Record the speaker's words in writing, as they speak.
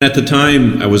At the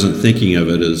time, I wasn't thinking of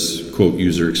it as, quote,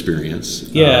 user experience.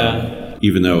 Yeah.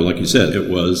 Even though, like you said, it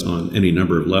was on any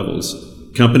number of levels.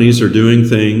 Companies are doing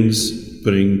things,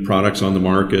 putting products on the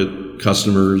market.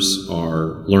 Customers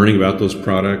are learning about those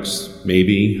products,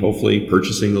 maybe, hopefully,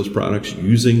 purchasing those products,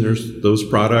 using those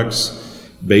products.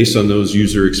 Based on those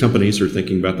companies are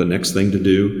thinking about the next thing to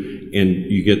do. And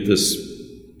you get this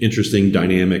interesting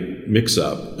dynamic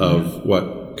mix-up of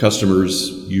what customers,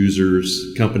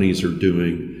 users, companies are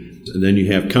doing. And then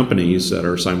you have companies that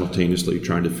are simultaneously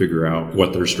trying to figure out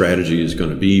what their strategy is going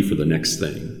to be for the next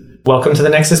thing. Welcome to the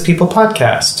Nexus People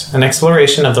podcast, an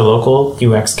exploration of the local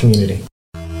UX community.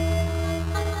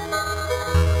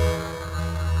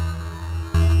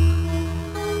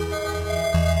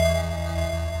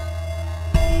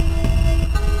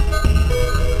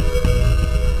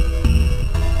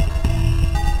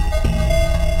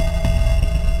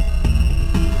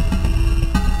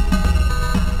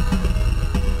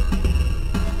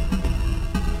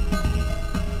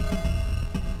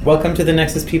 Welcome to the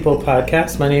Nexus People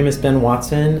podcast. My name is Ben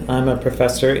Watson. I'm a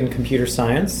professor in computer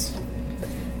science.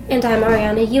 And I'm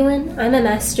Ariana Ewan. I'm a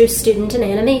master's student in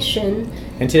animation.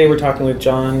 And today we're talking with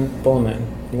Jon Bohlman.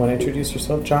 You want to introduce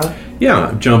yourself, Jon? Yeah,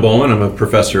 I'm Jon Bohlman. I'm a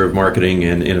professor of marketing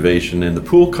and innovation in the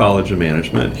Poole College of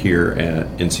Management here at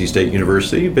NC State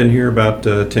University. Been here about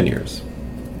 10 years.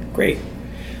 Great.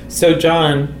 So,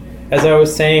 Jon, as I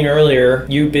was saying earlier,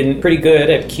 you've been pretty good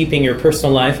at keeping your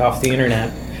personal life off the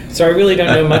internet. So I really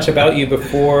don't know much about you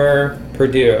before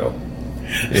Purdue.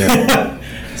 Yeah.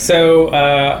 So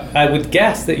I would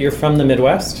guess that you're from the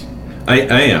Midwest? I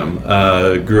am.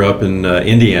 Grew up in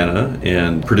Indiana,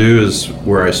 and Purdue is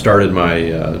where I started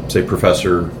my,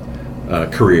 professor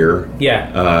career. Yeah.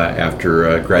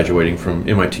 After graduating from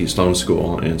MIT Sloan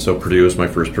School. And so Purdue was my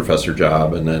first professor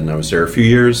job, and then I was there a few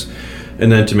years,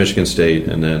 and then to Michigan State,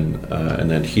 and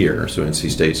then here. So NC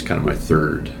State's kind of my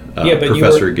third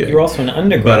professor gig. You were also an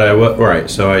undergrad. But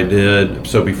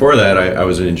So before that, I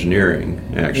was in engineering,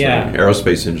 actually,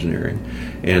 aerospace engineering.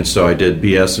 And so I did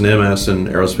BS and MS in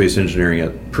aerospace engineering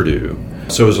at Purdue.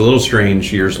 So it was a little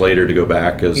strange years later to go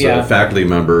back as a faculty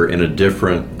member in a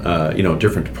different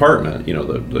department,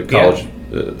 the College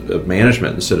of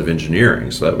Management instead of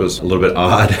engineering. So that was a little bit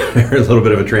odd, a little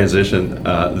bit of a transition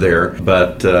there.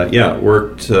 But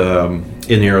worked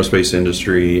in the aerospace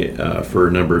industry for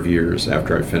a number of years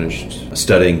after I finished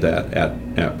studying that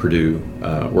at Purdue.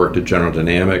 Worked at General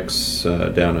Dynamics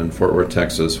down in Fort Worth,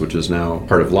 Texas, which is now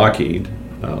part of Lockheed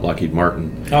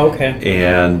Martin. Oh, okay.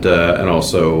 And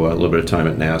also a little bit of time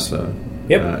at NASA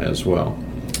as well.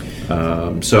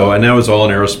 And that was all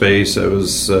in aerospace. It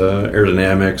was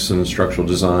aerodynamics and structural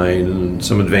design and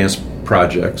some advanced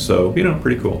projects. So,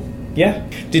 pretty cool. Yeah.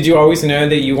 Did you always know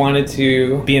that you wanted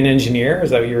to be an engineer?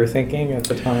 Is that what you were thinking at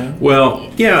the time? Well,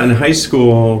 in high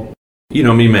school,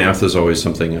 math is always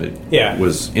something I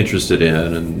was interested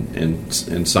in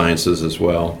and sciences as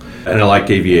well. And I liked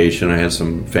aviation. I had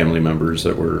some family members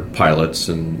that were pilots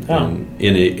and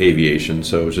in aviation.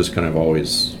 So it was just kind of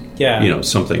always...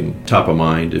 something top of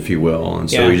mind, if you will.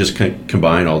 And so you just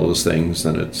combine all those things,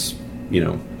 and it's,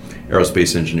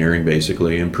 aerospace engineering,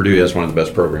 basically. And Purdue has one of the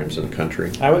best programs in the country.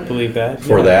 I would believe that.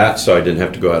 For that, so I didn't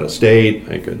have to go out of state.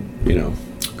 I could,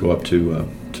 go up to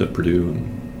Purdue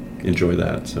and enjoy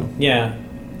that. So yeah.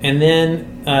 And then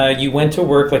you went to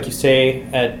work, like you say,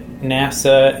 at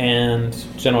NASA and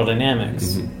General Dynamics.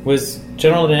 Mm-hmm. Was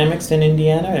General Dynamics in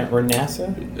Indiana or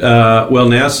NASA?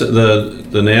 NASA.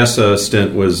 The NASA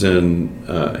stint was in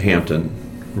Hampton,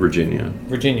 Virginia.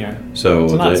 So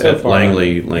it's not at far.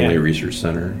 Langley Research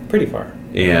Center. Pretty far.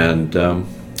 And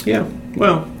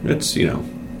it's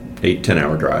 8-10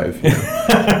 hour drive.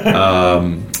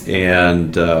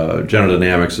 And General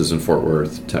Dynamics is in Fort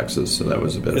Worth, Texas, so that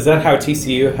was a bit. Is that how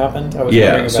TCU happened?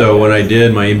 When I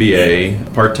did my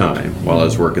MBA part-time while I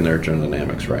was working there at General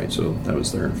Dynamics, right, so that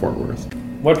was there in Fort Worth.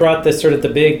 What brought this sort of the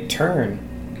big turn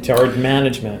toward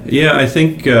management? Yeah, I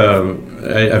think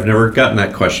I've never gotten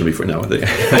that question before. No,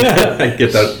 I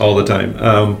get that all the time.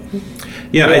 I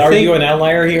think, you an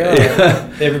outlier here?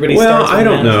 Everybody well, starts I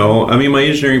don't management? know. I mean, my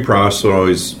engineering professor would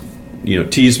always,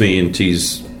 tease me and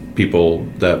tease people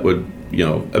that would,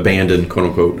 abandon, quote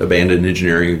unquote, abandon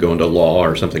engineering and go into law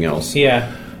or something else.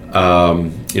 Yeah.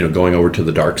 Going over to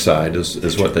the dark side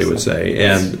is what they would say.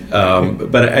 And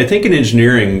but I think in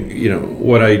engineering,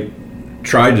 what I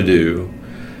tried to do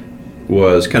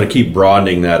was kind of keep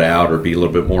broadening that out or be a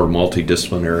little bit more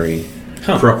multidisciplinary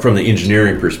from the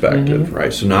engineering perspective, mm-hmm.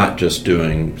 right? So not just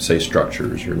doing, say,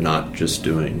 structures, or not just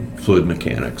doing fluid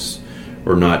mechanics,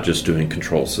 or not just doing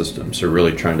control systems. So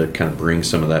really trying to kind of bring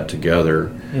some of that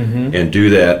together, mm-hmm. and do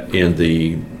that in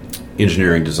the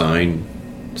engineering design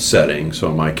setting. So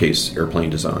in my case, airplane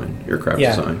design, aircraft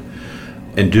design,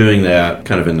 and doing that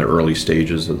kind of in the early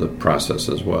stages of the process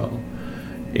as well.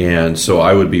 And so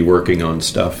I would be working on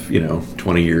stuff,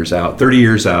 20 years out, 30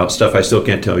 years out, stuff I still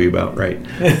can't tell you about, right?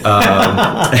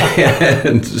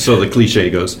 And so the cliche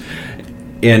goes.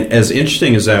 And as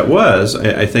interesting as that was,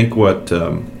 I think what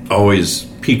always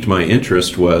piqued my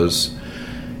interest was,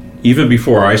 even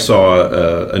before I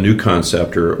saw a new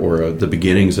concept or the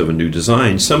beginnings of a new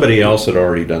design, somebody else had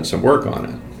already done some work on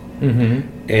it.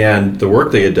 Mm-hmm. And the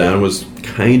work they had done was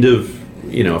kind of,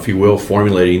 if you will,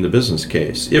 formulating the business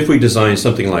case. If we design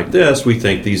something like this, we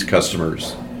think these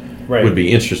customers would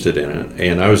be interested in it.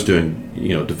 And I was doing,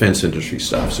 defense industry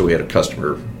stuff, so we had a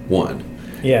customer one.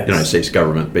 Yes. United States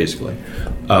government, basically.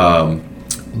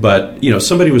 But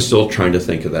somebody was still trying to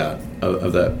think of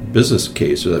that business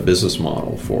case or that business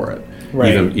model for it,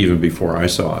 even before I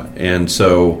saw it. And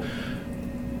so,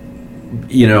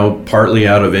 partly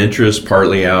out of interest,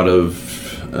 partly out of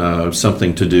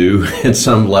something to do at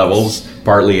some levels,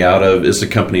 partly out of, is the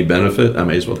company benefit? I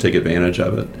may as well take advantage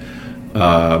of it.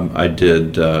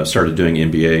 I started doing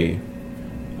MBA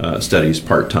studies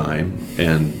part-time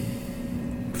and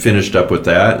finished up with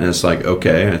that, and it's like,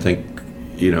 okay, I think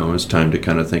it's time to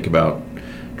kind of think about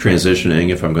transitioning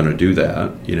if I'm going to do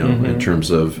that, in terms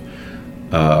of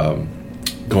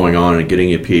going on and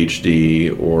getting a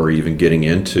PhD or even getting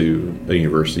into a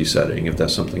university setting, if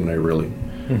that's something that I really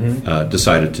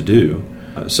decided to do.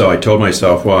 So I told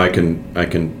myself, well, I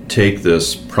can take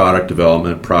this product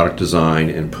development, product design,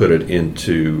 and put it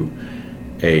into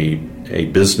a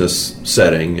business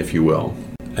setting, if you will.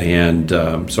 And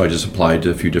so I just applied to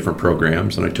a few different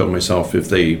programs, and I told myself, if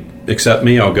they accept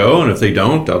me, I'll go, and if they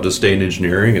don't, I'll just stay in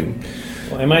engineering and do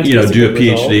a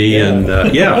PhD. And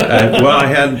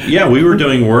we were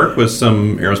doing work with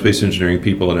some aerospace engineering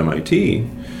people at MIT.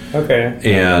 Okay.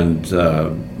 And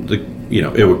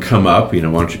it would come up, why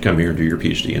don't you come here and do your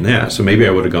PhD in that? So maybe I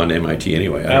would have gone to MIT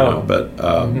anyway. I don't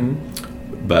know,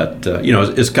 but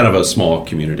it's kind of a small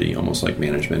community, almost like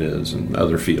management is and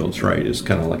other fields, right? It's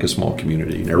kind of like a small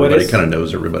community, and everybody kind of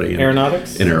knows everybody.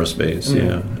 Aeronautics? In aerospace,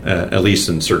 at least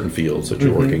in certain fields that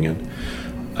you're working in,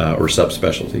 or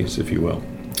subspecialties, if you will.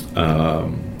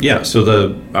 So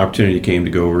the opportunity came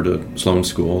to go over to Sloan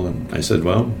School, and I said,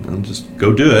 well, I'll just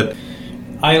go do it.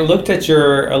 I looked at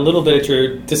a little bit at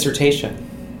your dissertation.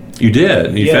 You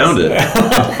did? You found it.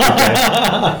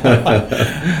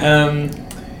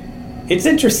 It's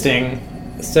interesting.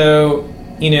 So,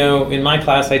 in my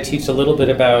class, I teach a little bit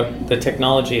about the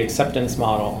technology acceptance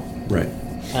model. Right.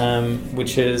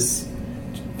 Which is,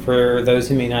 for those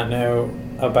who may not know,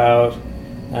 about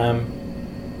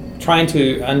trying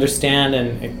to understand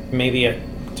and maybe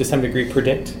to some degree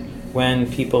predict when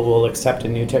people will accept a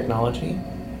new technology,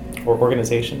 or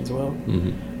organizations will.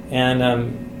 Mm-hmm. And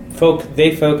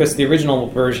the original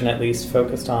version at least,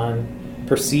 focused on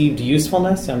perceived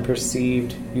usefulness and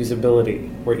perceived usability,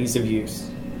 or ease of use.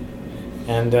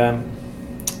 And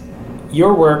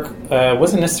your work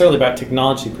wasn't necessarily about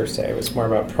technology per se, it was more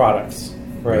about products,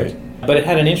 right? But it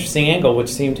had an interesting angle, which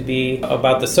seemed to be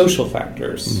about the social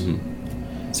factors.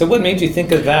 Mm-hmm. So what made you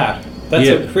think of that? That's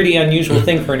a pretty unusual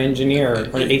thing for an engineer,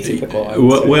 or atypical, I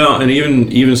would say. Well, and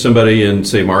even somebody in,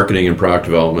 say, marketing and product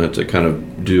development to kind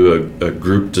of do a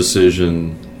group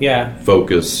decision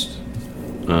focused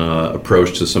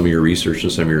approach to some of your research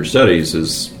and some of your studies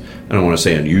is, I don't want to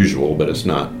say unusual, but it's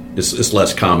not. It's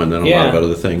less common than a lot of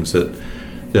other things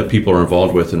that people are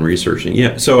involved with in researching.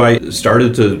 Yeah, so I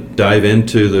started to dive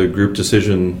into the group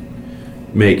decision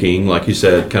making, like you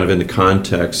said, kind of in the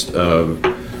context of,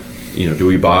 do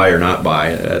we buy or not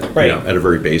buy at a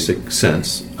very basic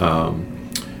sense.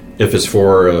 If it's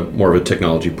for more of a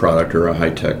technology product or a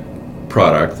high-tech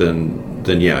product,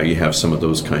 then you have some of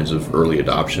those kinds of early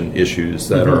adoption issues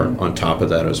that are on top of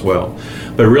that as well.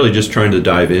 But really just trying to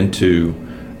dive into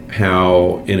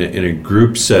how, in a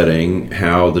group setting,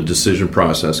 how the decision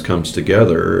process comes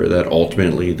together that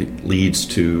ultimately leads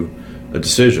to a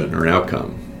decision or an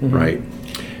outcome, right?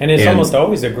 And it's almost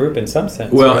always a group in some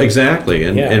sense. Well, right? Exactly.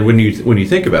 And when you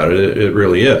think about it, it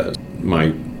really is. My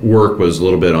work was a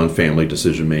little bit on family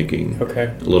decision making,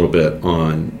 a little bit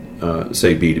on,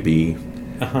 say, B2B.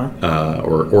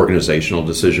 Or organizational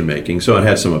decision making. So it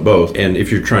had some of both. And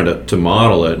if you're trying to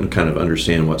model it and kind of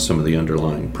understand what some of the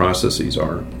underlying processes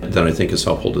are, then I think it's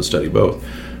helpful to study both.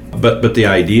 But the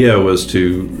idea was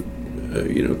to,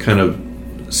 kind of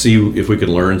see if we could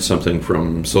learn something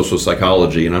from social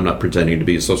psychology. And I'm not pretending to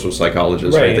be a social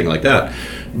psychologist or anything like that.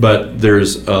 But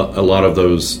there's a lot of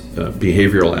those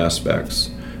behavioral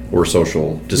aspects or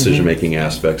social decision making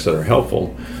aspects that are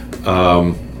helpful.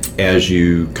 as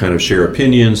you kind of share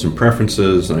opinions and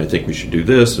preferences, and I think we should do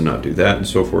this and not do that and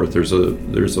so forth, there's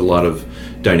a lot of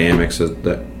dynamics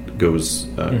that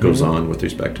goes on with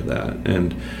respect to that.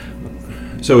 And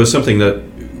so it's something that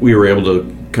we were able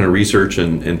to kind of research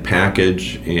and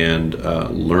package and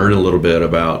learn a little bit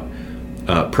about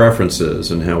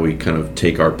preferences and how we kind of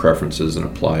take our preferences and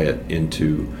apply it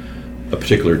into a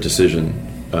particular decision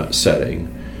setting.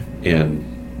 And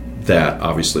that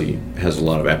obviously has a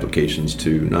lot of applications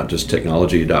to not just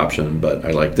technology adoption, but I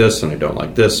like this and I don't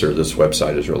like this, or this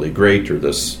website is really great, or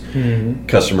this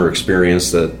customer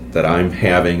experience that I'm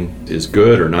having is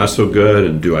good or not so good,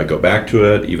 and do I go back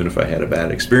to it even if I had a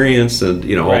bad experience? And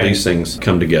all these things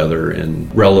come together in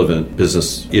relevant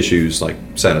business issues like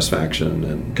satisfaction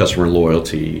and customer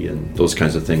loyalty and those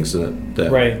kinds of things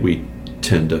that we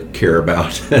tend to care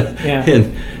about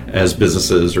as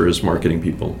businesses or as marketing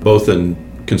people, both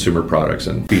in consumer products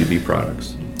and B2B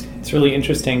products. It's really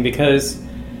interesting because,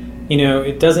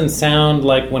 it doesn't sound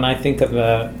like when I think of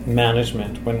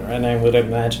management, and I would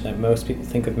imagine that most people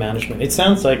think of management, it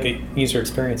sounds like a user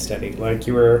experience study, like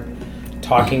you were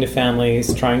talking to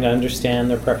families, trying to understand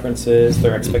their preferences,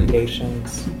 their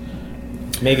expectations,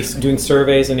 maybe doing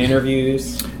surveys and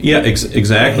interviews. Yeah,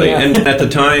 exactly. Yeah. And at the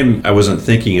time, I wasn't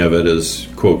thinking of it as,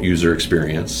 quote, user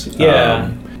experience.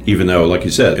 Yeah. Even though, like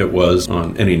you said, it was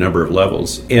on any number of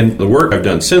levels. And the work I've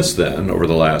done since then, over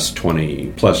the last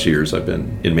 20 plus years, I've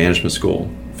been in management school,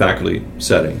 faculty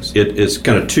settings. It is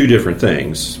kind of two different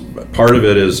things. Part of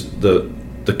it is the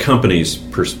company's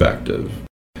perspective.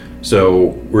 So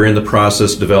we're in the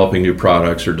process of developing new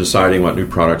products or deciding what new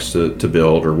products to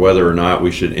build, or whether or not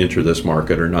we should enter this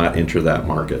market or not enter that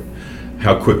market.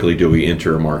 How quickly do we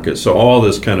enter a market? So all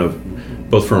this kind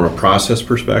of, both from a process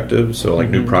perspective, so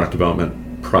like new product development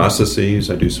processes,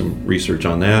 I do some research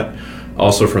on that.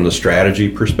 Also from the strategy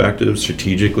perspective,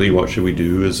 strategically, what should we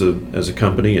do as a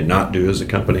company and not do as a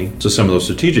company? So some of those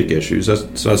strategic issues,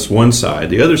 that's one side.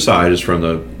 The other side is from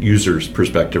the user's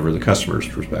perspective or the customer's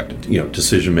perspective.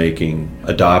 Decision making,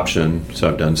 adoption. So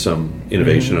I've done some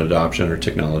innovation adoption or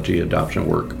technology adoption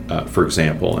work, for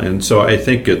example. And so I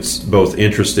think it's both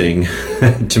interesting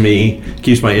to me,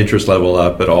 keeps my interest level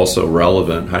up, but also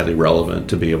relevant, highly relevant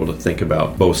to be able to think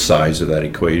about both sides of that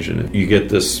equation. You get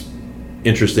this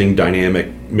interesting dynamic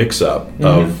mix-up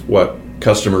of what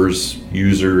customers,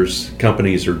 users,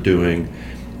 companies are doing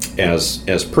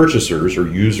as purchasers or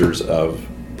users of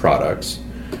products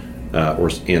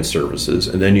and services.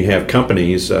 And then you have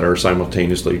companies that are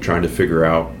simultaneously trying to figure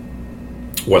out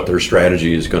what their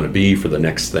strategy is going to be for the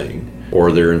next thing,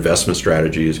 or their investment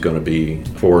strategy is going to be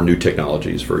for new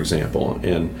technologies, for example.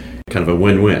 And kind of a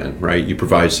win-win, right? You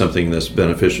provide something that's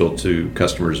beneficial to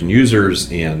customers and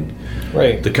users, and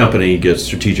the company gets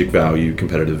strategic value,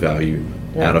 competitive value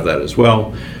out of that as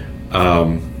well.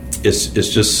 It's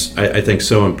just, I think,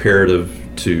 so imperative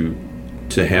to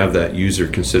have that user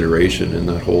consideration in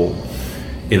that whole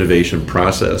innovation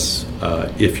process,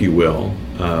 if you will.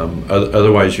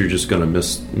 Otherwise, you're just going to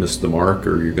miss the mark,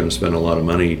 or you're going to spend a lot of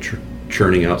money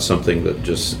churning out something that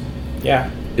just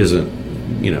isn't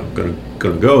going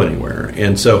to go anywhere.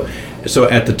 And so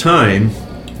at the time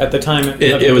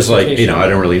it was like, I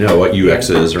don't really know what UX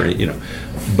is, or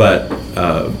but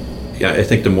I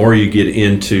think the more you get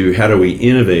into how do we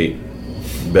innovate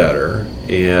better,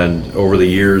 and over the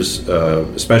years,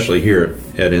 especially here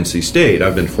at NC State,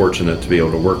 I've been fortunate to be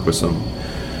able to work with some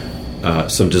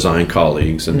design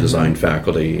colleagues and design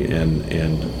faculty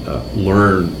and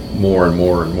learn more and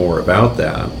more and more about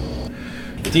that.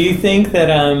 Do you think that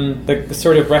the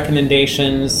sort of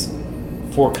recommendations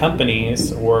for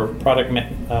companies or product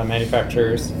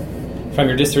manufacturers from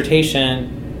your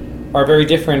dissertation are very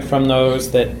different from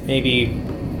those that maybe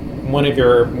one of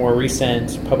your more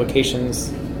recent publications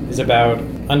is about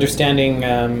understanding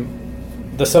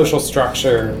the social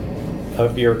structure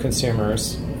of your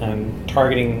consumers and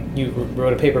targeting? You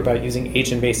wrote a paper about using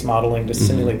agent-based modeling to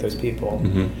simulate those people.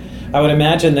 I would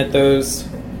imagine that those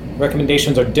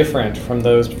recommendations are different from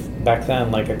those back then.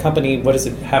 Like a company, what does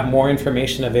it have more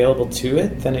information available to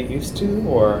it than it used to,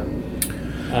 or?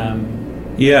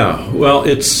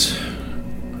 That's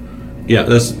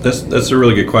a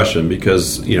really good question,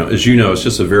 because as you know, it's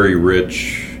just a very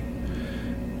rich,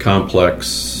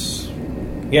 complex.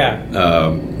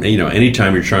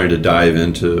 Anytime you're trying to dive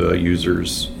into a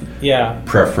user's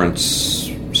preference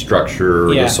structure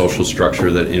or the social structure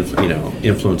that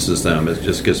influences them, it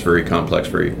just gets very complex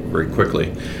very, very quickly.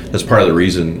 That's part of the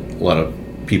reason a lot of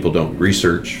people don't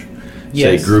research,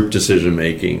 say, group decision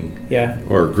making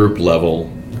or group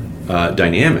level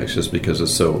dynamics, just because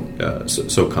it's so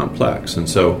complex. And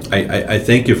so I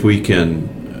think if we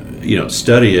can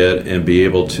study it and be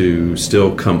able to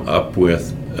still come up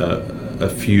with a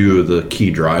few of the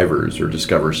key drivers or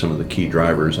discover some of the key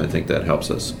drivers. I think that helps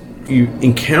us. You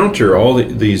encounter all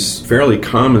these fairly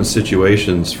common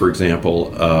situations, for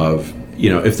example, of,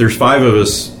 if there's 5 of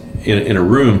us in a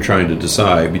room trying to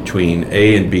decide between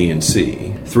A and B and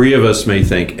C, 3 of us may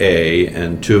think A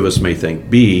and 2 of us may think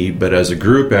B, but as a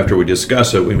group, after we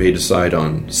discuss it, we may decide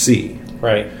on C.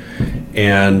 Right.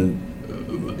 And,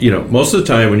 most of the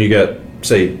time when you get,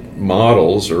 say,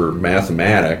 models or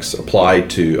mathematics applied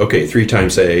to, 3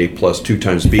 times A plus 2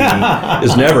 times B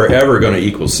is never, ever going to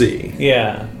equal C.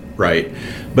 Yeah. Right.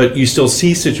 But you still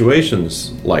see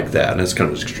situations like that, and it's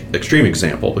kind of an extreme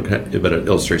example, but it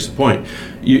illustrates the point.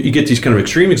 You get these kind of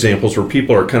extreme examples where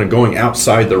people are kind of going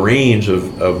outside the range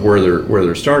of where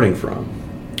they're starting from,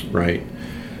 right?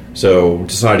 So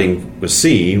deciding with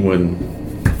C when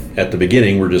at the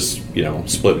beginning we're just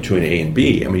split between A and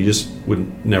B. I mean, you just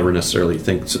would never necessarily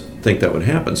think that would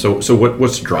happen. So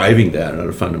what's driving that at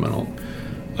a fundamental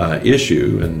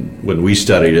issue? And when we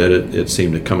studied it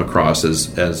seemed to come across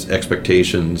as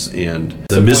expectations and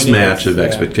the mismatch of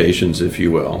expectations, if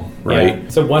you will, right? Yeah.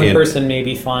 So one person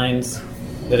maybe finds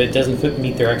that it doesn't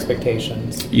meet their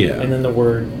expectations. Yeah. And then the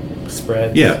word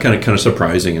spreads. Yeah, kind of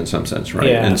surprising in some sense, right?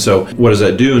 Yeah. And so what does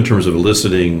that do in terms of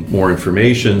eliciting more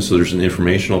information? So there's an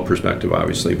informational perspective,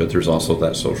 obviously, but there's also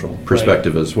that social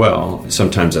perspective as well.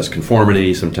 Sometimes that's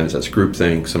conformity, sometimes that's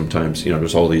groupthink, sometimes,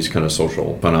 there's all these kind of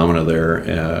social phenomena there.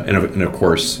 And of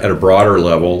course, at a broader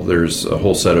level, there's a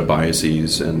whole set of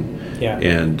biases and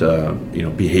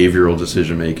behavioral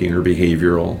decision-making or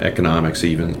behavioral economics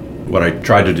even. What I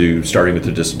tried to do, starting with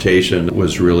the dissertation,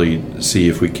 was really see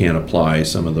if we can apply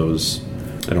some of those,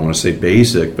 I don't want to say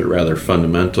basic, but rather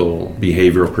fundamental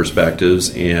behavioral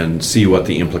perspectives and see what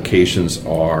the implications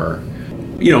are.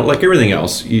 Like everything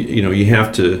else, you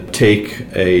have to take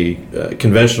a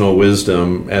conventional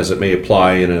wisdom as it may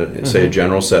apply in a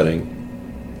general setting,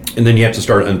 and then you have to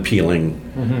start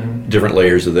unpeeling different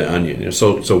layers of the onion.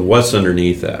 So what's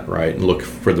underneath that, right? And look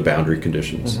for the boundary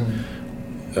conditions.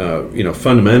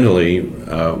 Fundamentally,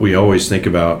 we always think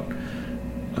about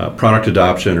product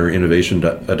adoption or innovation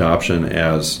adoption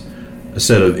as a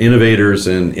set of innovators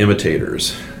and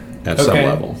imitators at some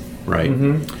level, right?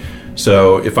 Mm-hmm.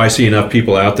 So if I see enough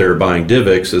people out there buying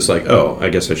DivX, it's like, I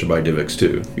guess I should buy DivX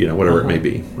too, whatever it may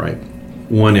be, right?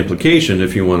 One implication,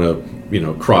 if you want to,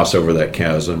 cross over that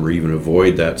chasm or even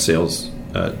avoid that sales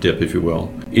dip, if you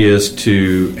will, is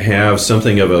to have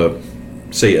something of a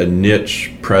niche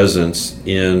presence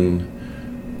in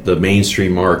the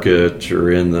mainstream market or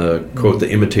in the, quote,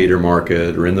 the imitator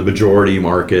market or in the majority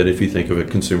market, if you think of a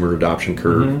consumer adoption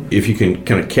curve. Mm-hmm. If you can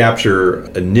kind of capture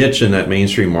a niche in that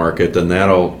mainstream market, then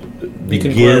that'll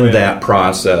begin that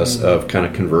process of kind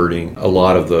of converting a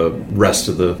lot of the rest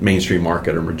of the mainstream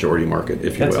market or majority market,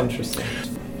 if you will. That's interesting.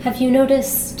 Have you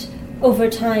noticed over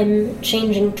time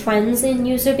changing trends in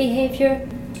user behavior?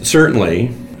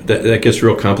 Certainly. That gets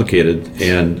real complicated,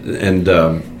 and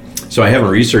so I haven't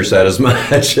researched that as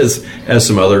much as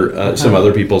some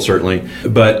other people certainly.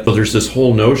 But there's this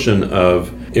whole notion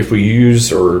of if we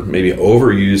use or maybe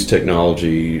overuse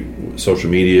technology, social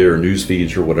media or news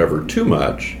feeds or whatever too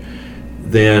much,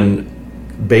 then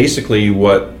basically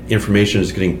what information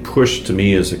is getting pushed to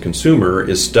me as a consumer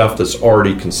is stuff that's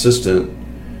already consistent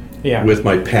with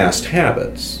my past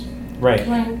habits. Right.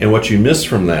 And what you miss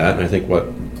from that, and I think what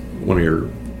one of your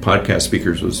podcast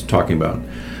speakers was talking about,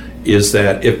 is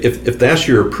that if that's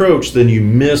your approach, then you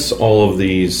miss all of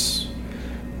these,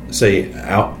 say,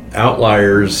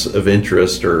 outliers of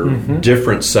interest or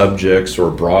different subjects or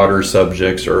broader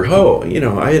subjects or,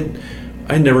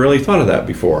 I never really thought of that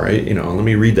before. Let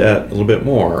me read that a little bit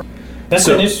more. That's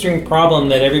an interesting problem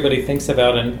that everybody thinks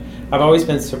about, and I've always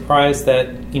been surprised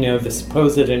that, the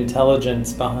supposed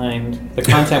intelligence behind the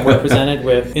content we're presented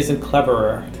with isn't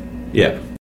cleverer. Yeah.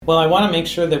 Well, I want to make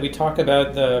sure that we talk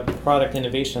about the Product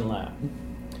Innovation Lab.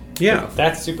 Yeah.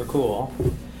 That's super cool.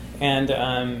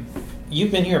 And you've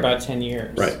been here about 10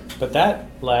 years. Right. But that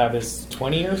lab is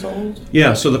 20 years old?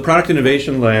 Yeah, so the Product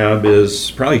Innovation Lab is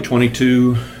probably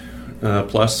 22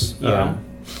 plus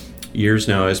years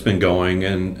now it's been going,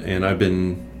 and I've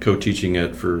been co-teaching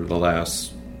it for the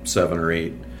last 7 or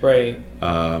 8. Right.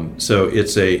 So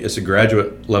it's a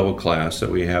graduate level class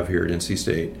that we have here at NC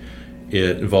State.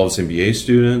 It involves MBA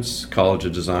students, College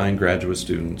of Design graduate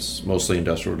students, mostly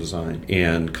industrial design,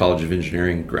 and College of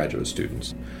Engineering graduate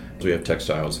students. We have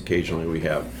textiles occasionally. We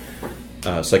have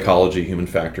psychology, human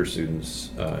factor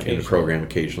students in the program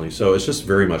occasionally. So it's just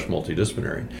very much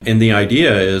multidisciplinary. And the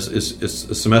idea is it's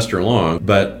a semester long,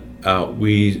 but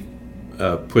we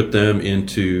put them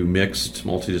into mixed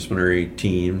multidisciplinary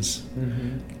teams,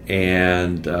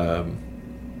 and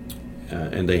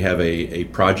they have a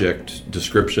project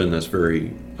description that's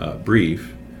very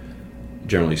brief,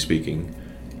 generally speaking,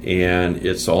 and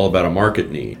it's all about a market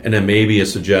need, and then maybe a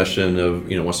suggestion of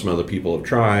what some other people have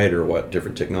tried or what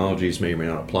different technologies may or may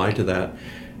not apply to that,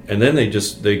 and then they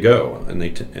go and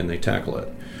they tackle it.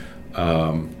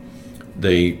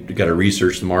 They got to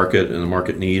research the market and the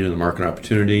market need and the market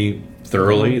opportunity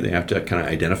thoroughly. They have to kind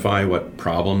of identify what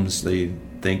problems they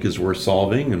think is worth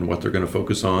solving and what they're going to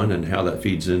focus on and how that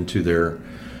feeds into their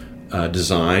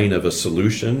design of a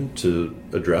solution to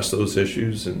address those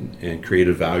issues and create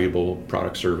a valuable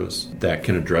product service that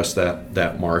can address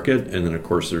that market. And then, of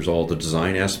course, there's all the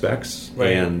design aspects.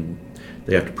 Right. And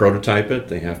they have to prototype it.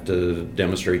 They have to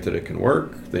demonstrate that it can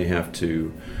work. They have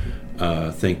to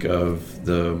think of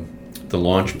the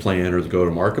launch plan or the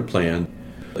go-to-market plan.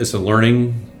 It's a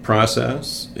learning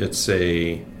process. It's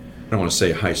I don't want to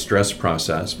say a high-stress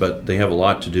process, but they have a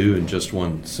lot to do in just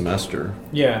one semester.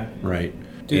 Yeah. Right.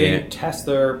 Do they test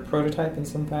their prototype in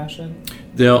some fashion?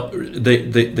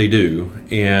 They do.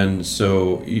 And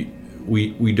so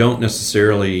we don't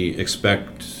necessarily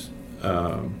expect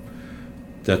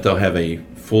that they'll have a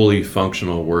fully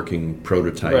functional working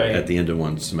prototype at the end of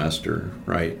one semester,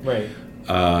 right? Right.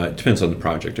 It depends on the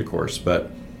project, of course,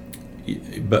 but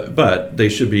they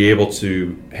should be able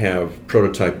to have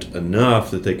prototyped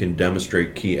enough that they can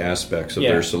demonstrate key aspects of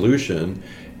their solution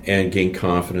and gain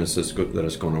confidence that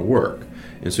it's going to work.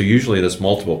 And so usually that's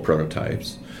multiple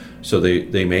prototypes. So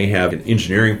they may have an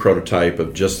engineering prototype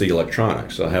of just the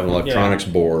electronics. So I have an electronics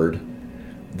board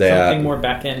that something more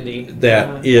back-endy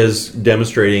that is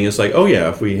demonstrating. It's like, oh yeah,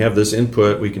 if we have this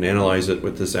input, we can analyze it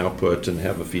with this output and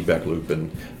have a feedback loop, and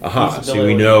so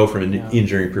we know from an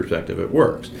engineering perspective it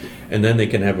works. And then they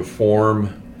can have a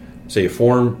form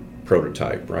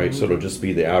prototype, right? So it'll just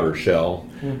be the outer shell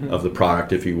of the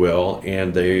product, if you will,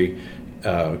 and they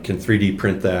can 3D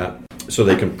print that. So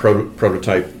they can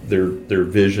prototype their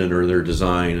vision or their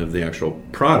design of the actual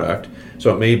product.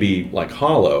 So it may be like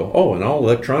hollow. Oh, and all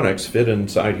electronics fit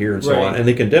inside here and so on. And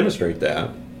they can demonstrate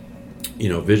that,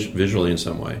 visually in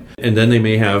some way. And then they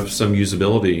may have some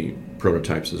usability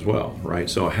prototypes as well, right?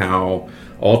 So how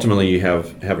ultimately you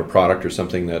have a product or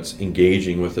something that's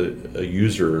engaging with a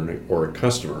user or a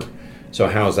customer. So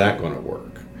how is that going to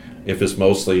work? If it's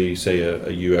mostly, say,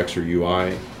 a UX or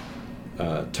UI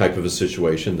type of a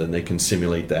situation, then they can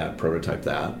simulate that, prototype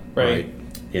that, right?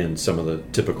 In some of the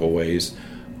typical ways.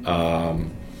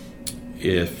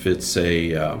 If it's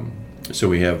so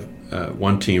we have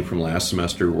one team from last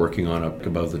semester working on a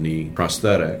above-the-knee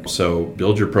prosthetic. So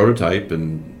build your prototype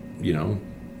and,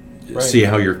 see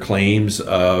how your claims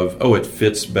of, it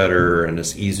fits better and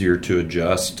it's easier to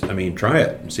adjust. I mean, try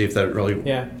it and see if that really,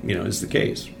 is the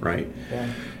case, right?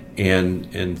 Yeah.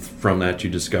 And from that you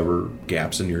discover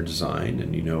gaps in your design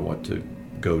and you know what to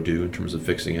go do in terms of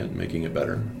fixing it and making it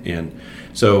better. And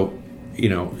so,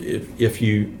 if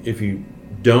you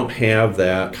don't have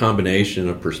that combination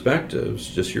of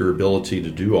perspectives, just your ability to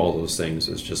do all those things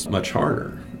is just much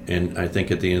harder. And I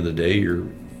think at the end of the day,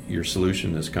 your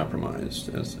solution is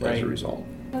compromised as a result.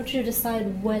 How do you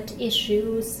decide what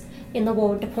issues in the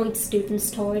world to point students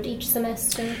toward each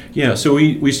semester? Yeah, so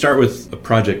we start with a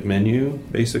project menu,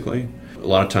 basically. A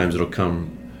lot of times it'll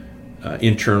come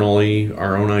internally,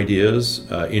 our own ideas,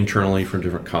 internally from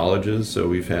different colleges. So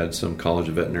we've had some College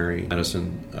of Veterinary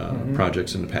Medicine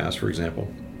projects in the past, for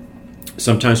example.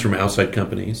 Sometimes from outside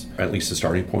companies, at least the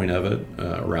starting point of it,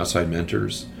 or outside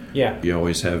mentors. Yeah. You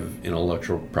always have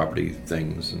intellectual property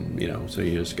things, and so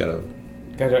you just gotta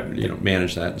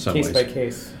manage that in some ways. Case by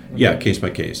case. Yeah, case by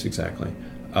case, exactly.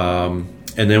 And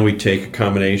then we take a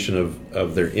combination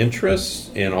of their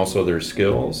interests and also their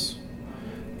skills.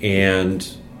 And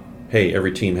hey,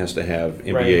 every team has to have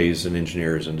MBAs and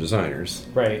engineers and designers.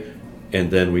 Right.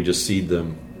 And then we just seed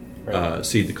them,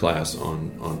 seed the class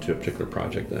onto a particular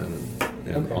project then,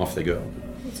 and off they go.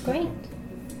 That's great.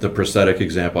 The prosthetic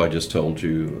example I just told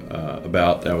you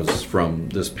about, that was from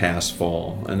this past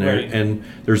fall. And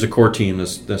there's a core team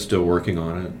that's still working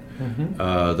on it.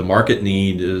 The market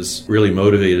need is really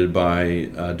motivated by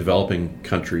developing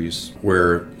countries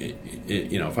where,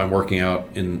 if I'm working out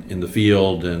in the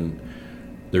field and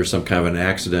there's some kind of an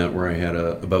accident where I had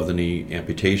a above-the-knee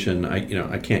amputation,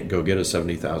 I can't go get a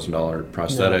 $70,000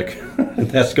 prosthetic. No.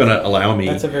 That's going to allow me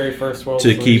that's a very first world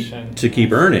to solution.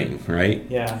 keep earning, right?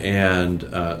 Yeah.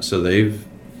 And so they've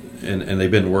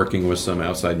been working with some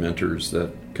outside mentors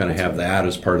that kind of have that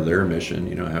as part of their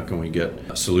mission. How can we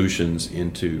get solutions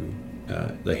into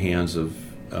the hands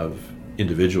of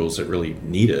individuals that really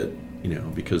need it?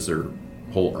 Because they're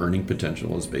whole earning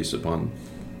potential is based upon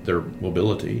their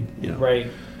mobility, Right.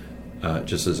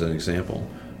 Just as an example.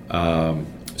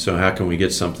 So how can we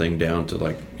get something down to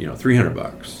like,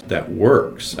 $300 that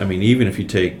works? I mean, even if you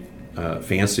take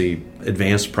fancy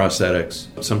advanced prosthetics,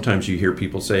 sometimes you hear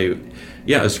people say,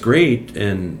 yeah, it's great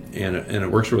and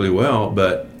it works really well,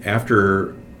 but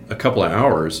after a couple of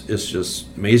hours, it's just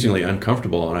amazingly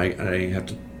uncomfortable and I have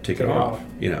to take it off,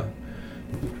 If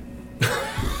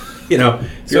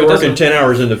you're working 10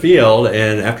 hours in the field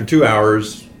and after 2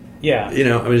 hours,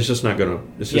 it's just not going to,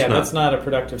 that's not a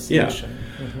productive solution.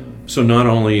 Yeah. Mm-hmm. So not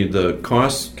only the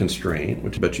cost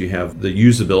constraint, but you have the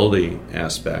usability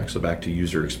aspect, so back to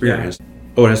user experience. Yeah.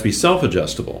 Oh, it has to be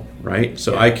self-adjustable, right?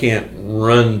 So I can't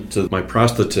run to my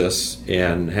prosthetist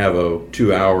and have a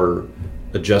 2-hour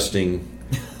adjusting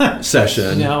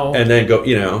session and then go,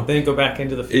 then go back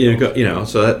into the field.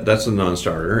 So that's a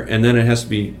non-starter. And then it has to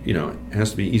be,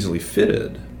 easily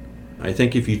fitted. I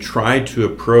think if you try to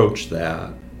approach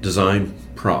that design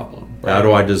problem, how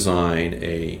do I design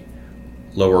a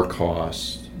lower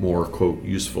cost, more, quote,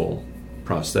 useful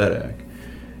prosthetic?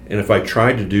 And if I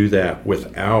tried to do that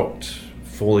without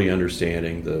fully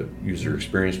understanding the user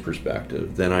experience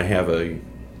perspective, then I have a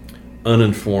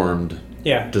uninformed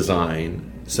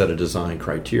set of design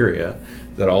criteria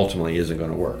that ultimately isn't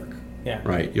going to work. Yeah.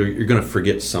 Right? You're going to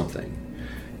forget something.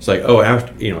 It's like,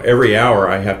 after every hour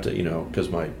I have to, because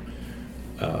my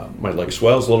leg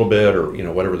swells a little bit, or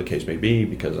whatever the case may be,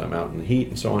 because I'm out in the heat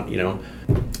and so on.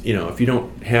 If you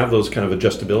don't have those kind of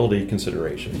adjustability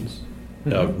considerations,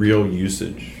 real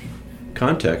usage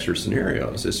context or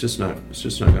scenarios, it's just not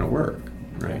going to work,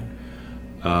 right?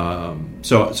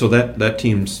 So that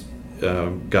team's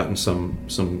gotten some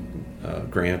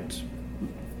grant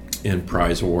and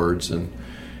prize awards, and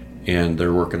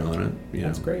they're working on it.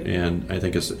 That's great. And I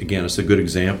think it's a good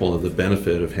example of the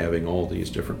benefit of having all these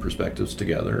different perspectives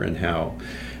together, and how,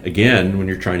 again, when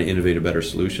you're trying to innovate a better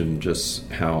solution, just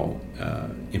how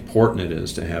important it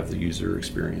is to have the user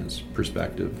experience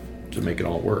perspective to make it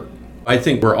all work. I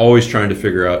think we're always trying to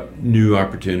figure out new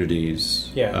opportunities,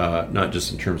 not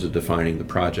just in terms of defining the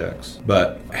projects,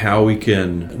 but how we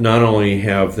can not only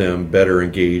have them better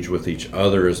engage with each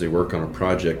other as they work on a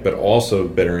project, but also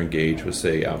better engage with,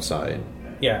 say, outside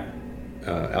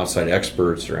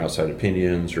experts or outside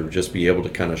opinions, or just be able to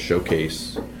kind of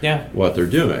showcase what they're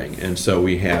doing. And so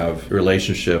we have a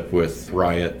relationship with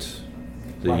Riot,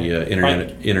 the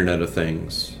Internet of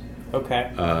Things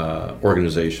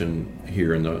organization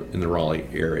here in the Raleigh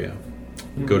area.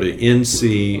 Go to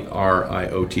ncriot.org.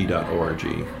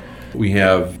 We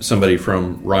have somebody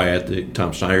from Riot,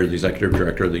 Tom Schneider, the executive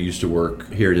director, that used to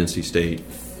work here at NC State.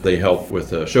 They help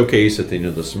with a showcase at the end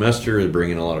of the semester. They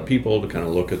bring in a lot of people to kind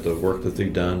of look at the work that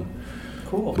they've done.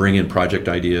 Cool. Bring in project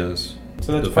ideas.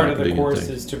 So that's part of the course,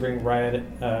 is to bring Riot,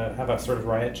 have a sort of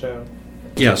Riot show.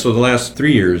 Yeah, so the last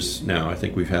 3 years now, I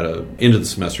think we've had a end of the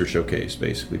semester showcase,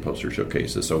 basically poster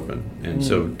showcase that's open. And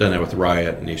so done that with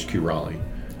Riot and HQ Raleigh.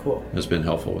 Cool. Has been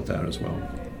helpful with that as well,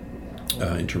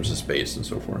 in terms of space and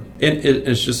so forth. And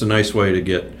it's just a nice way to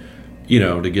get,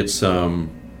 to get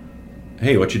some,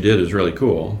 hey, what you did is really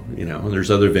cool, and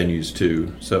there's other venues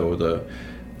too. So they'll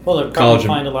probably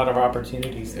find a lot of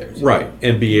opportunities there too. Right,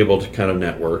 and be able to kind of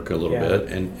network a little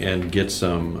bit and get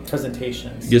some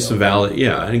presentations,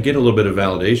 and get a little bit of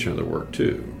validation of their work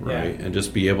too, right? And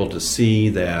just be able to see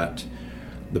that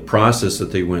the process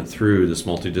that they went through, this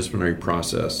multidisciplinary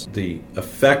process, the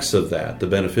effects of that, the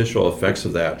beneficial effects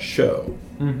of that show.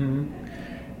 Mm-hmm.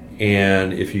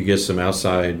 And if you get some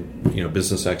outside,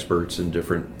 business experts in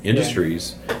different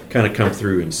industries kind of come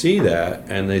through and see that,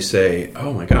 and they say,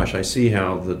 oh my gosh, I see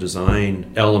how the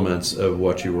design elements of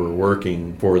what you were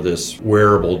working for this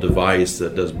wearable device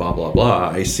that does blah, blah, blah,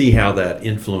 I see how that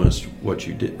influenced what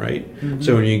you did, right? Mm-hmm.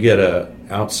 So when you get a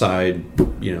outside,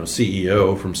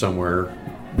 CEO from somewhere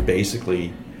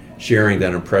basically sharing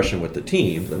that impression with the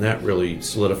team, then that really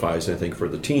solidifies, I think, for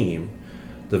the team,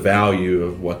 the value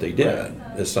of what they did.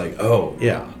 It's like, oh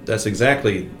yeah, that's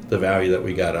exactly the value that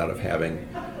we got out of having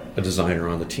a designer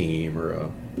on the team, or a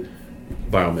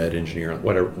biomed engineer,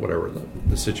 whatever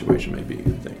the situation may be,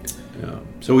 I think.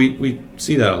 So we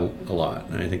see that a lot,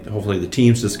 and I think hopefully the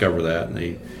teams discover that, and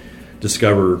they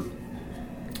discover,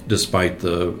 despite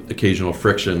the occasional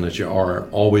friction that you are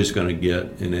always going to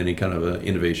get in any kind of an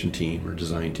innovation team or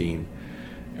design team,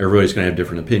 everybody's going to have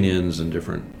different opinions and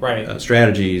different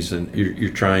strategies, and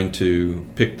you're trying to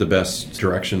pick the best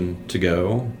direction to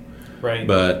go. Right.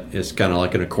 But it's kind of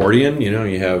like an accordion,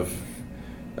 you have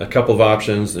a couple of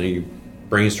options, and you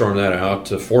brainstorm that out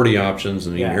to 40 options,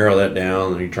 and you Yeah. narrow that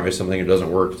down, and you try something, it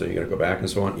doesn't work, so you got to go back and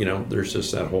so on. There's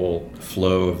just that whole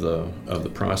flow of the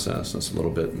process that's a little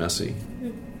bit messy.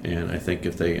 And I think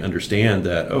if they understand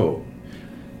that,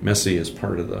 messy is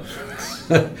part of the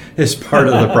is part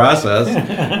of the process,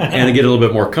 and to get a little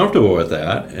bit more comfortable with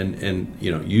that, and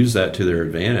use that to their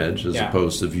advantage as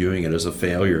opposed to viewing it as a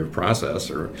failure of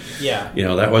process, or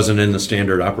that wasn't in the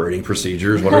standard operating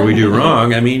procedures. What did we do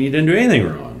wrong? I mean, you didn't do anything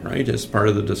wrong, right? It's part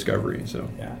of the discovery. So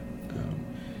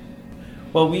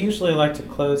Well, we usually like to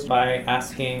close by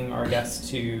asking our guests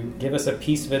to give us a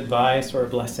piece of advice or a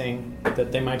blessing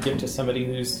that they might give to somebody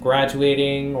who's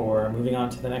graduating or moving on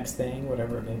to the next thing,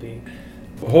 whatever it may be.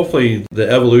 Hopefully the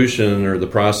evolution or the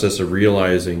process of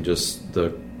realizing just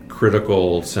the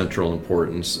critical central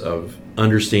importance of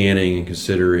understanding and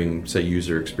considering, say,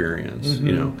 user experience.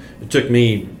 It took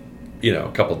me,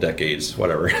 a couple decades,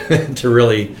 whatever, to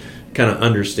really kind of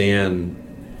understand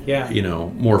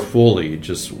more fully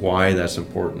just why that's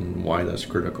important, why that's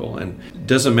critical. And it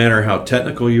doesn't matter how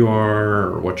technical you are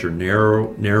or what your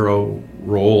narrow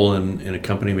role in a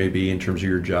company may be in terms of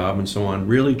your job and so on.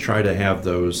 Really try to have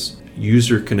those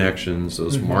user connections,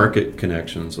 those market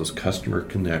connections, those customer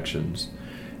connections,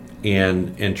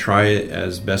 and try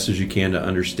as best as you can to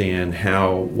understand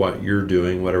how what you're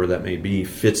doing, whatever that may be,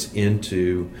 fits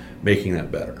into making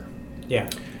that better. Yeah.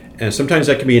 And sometimes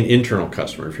that can be an internal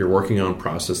customer. If you're working on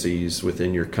processes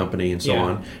within your company and so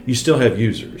on, you still have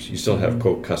users. You still have,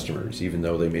 quote, customers, even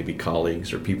though they may be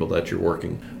colleagues or people that you're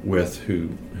working with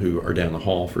who are down the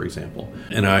hall, for example.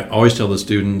 And I always tell the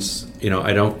students,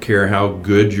 I don't care how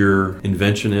good your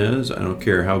invention is. I don't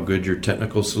care how good your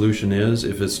technical solution is.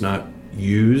 If it's not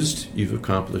used, you've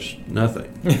accomplished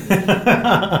nothing.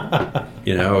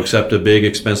 Except a big,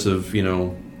 expensive,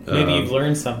 maybe you've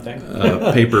learned something.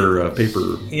 Paperweight,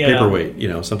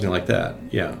 something like that.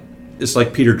 Yeah. It's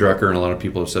like Peter Drucker and a lot of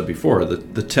people have said before,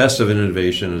 the test of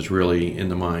innovation is really in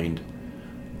the mind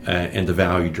and the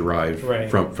value derived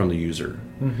from the user.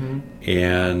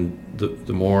 And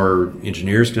the more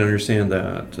engineers can understand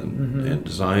that, and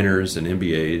designers and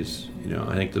MBAs,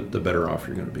 I think the better off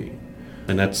you're going to be.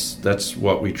 And that's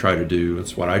what we try to do.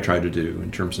 It's what I try to do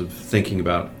in terms of thinking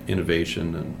about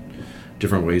innovation and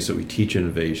different ways that we teach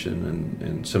innovation,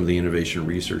 and some of the innovation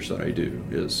research that I do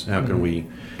is how can we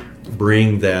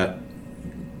bring that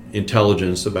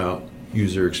intelligence about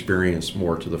user experience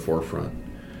more to the forefront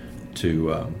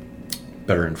to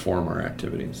better inform our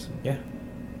activities. Yeah.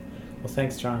 Well,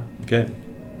 thanks, Jon. Okay.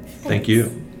 Thank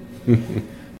you.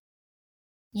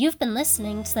 You've been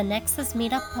listening to the Nexus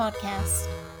Meetup podcast.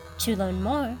 To learn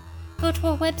more, go to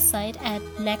our website at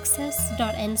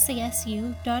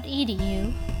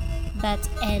nexus.ncsu.edu. That's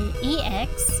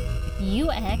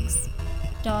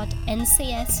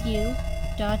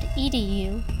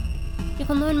nexux.ncsu.edu. You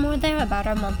can learn more there about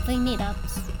our monthly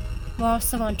meetups. We're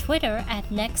also on Twitter at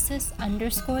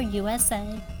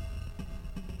Nexus_USA.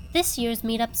 This year's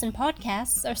meetups and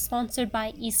podcasts are sponsored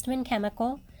by Eastman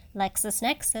Chemical,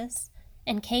 LexisNexis,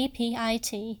 and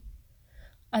KPIT.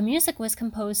 Our music was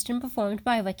composed and performed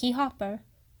by Ricky Hopper.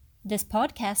 This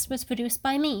podcast was produced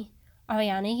by me,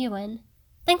 Ariana Ewan.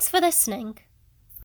 Thanks for listening.